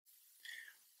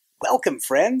Welcome,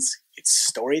 friends. It's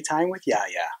story time with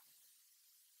Yaya.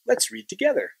 Let's read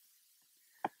together.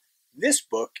 This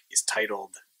book is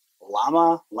titled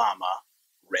Llama Llama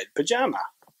Red Pajama,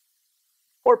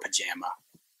 or Pajama,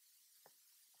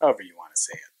 however you want to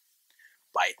say it,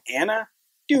 by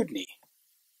Dewdney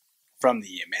from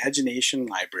the Imagination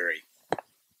Library.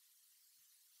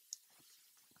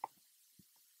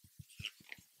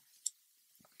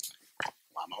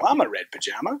 Llama Llama Red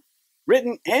Pajama,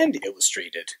 written and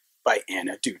illustrated by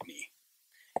Dewdney.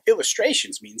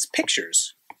 Illustrations means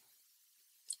pictures.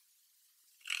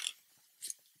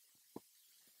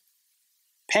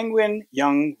 Penguin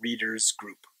Young Readers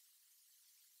Group.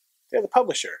 They're the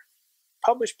publisher.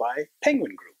 Published by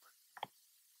Penguin Group.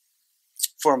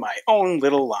 For my own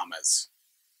little llamas.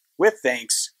 With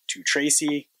thanks to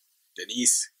Tracy,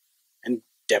 Denise, and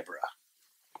Deborah.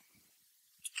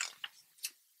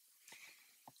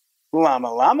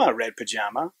 Llama Llama Red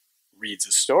Pajama reads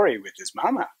a story with his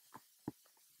mama.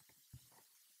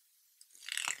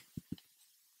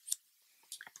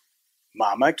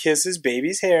 Mama kisses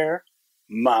baby's hair.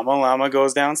 Mama Llama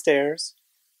goes downstairs.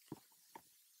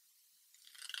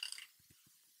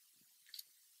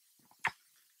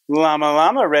 Llama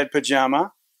Llama Red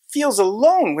Pajama feels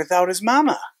alone without his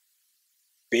mama.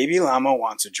 Baby Llama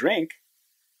wants a drink.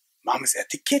 Mama's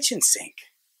at the kitchen sink.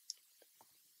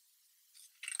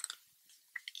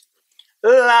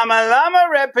 Llama Llama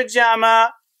Red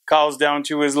Pajama calls down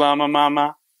to his llama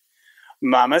mama.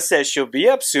 Mama says she'll be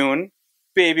up soon.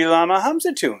 Baby Llama hums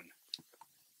a tune.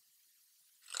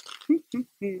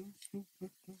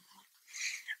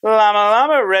 Llama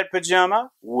Llama Red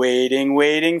Pajama,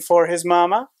 waiting for his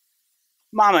mama.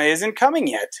 Mama isn't coming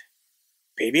yet.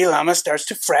 Baby Llama starts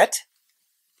to fret.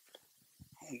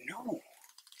 Oh no,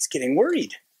 he's getting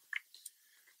worried.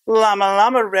 Llama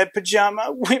Llama Red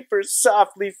Pajama whimpers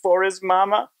softly for his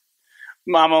mama.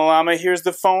 Mama Llama hears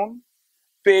the phone.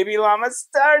 Baby Llama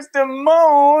starts to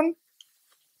moan.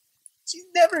 She's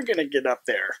never gonna get up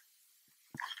there.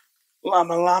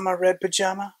 Llama Llama Red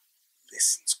Pajama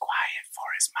listens quiet for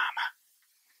his mama.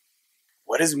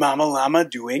 What is Mama Llama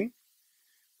doing?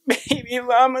 Baby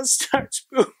Llama starts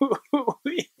booing.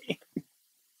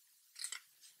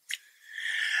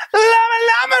 Llama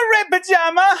Llama Red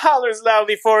Pajama hollers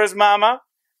loudly for his mama.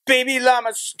 Baby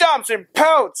Llama stomps and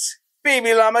pouts.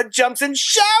 Baby Llama jumps and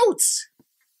shouts.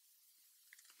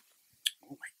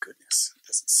 Oh my goodness,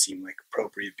 doesn't seem like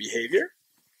appropriate behavior.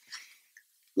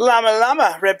 Llama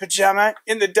Llama Red Pajama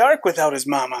in the dark without his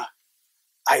mama.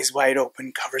 Eyes wide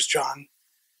open, covers drawn.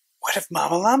 What if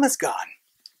Mama Llama's gone?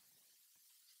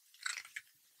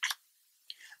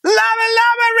 Llama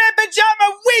Llama Red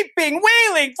Pajama weeping,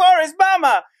 wailing for his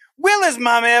mama. Will his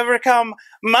mama ever come?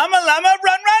 Mama Llama,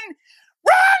 run, run,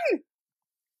 run!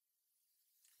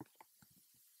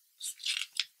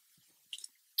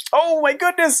 Oh my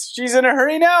goodness, she's in a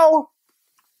hurry now.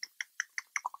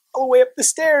 All the way up the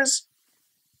stairs.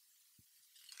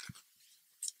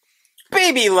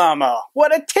 Baby Llama,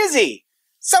 what a tizzy!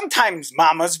 Sometimes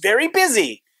Mama's very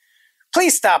busy.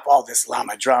 Please stop all this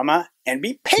llama drama and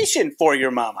be patient for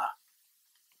your mama.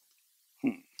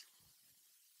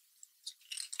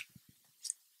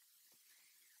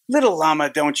 Little llama,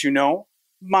 don't you know?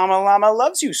 Mama Llama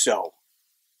loves you so.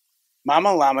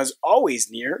 Mama Llama's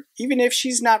always near, even if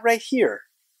she's not right here.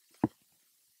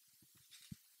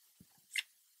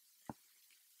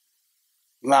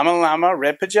 Llama Llama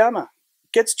Red Pajama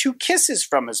gets 2 kisses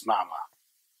from his mama.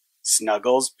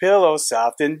 Snuggles pillow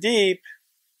soft and deep.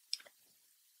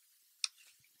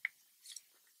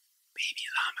 Baby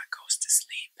Llama goes to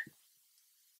sleep.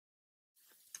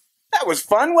 That was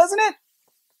fun, wasn't it?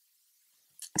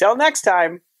 Till next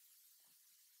time.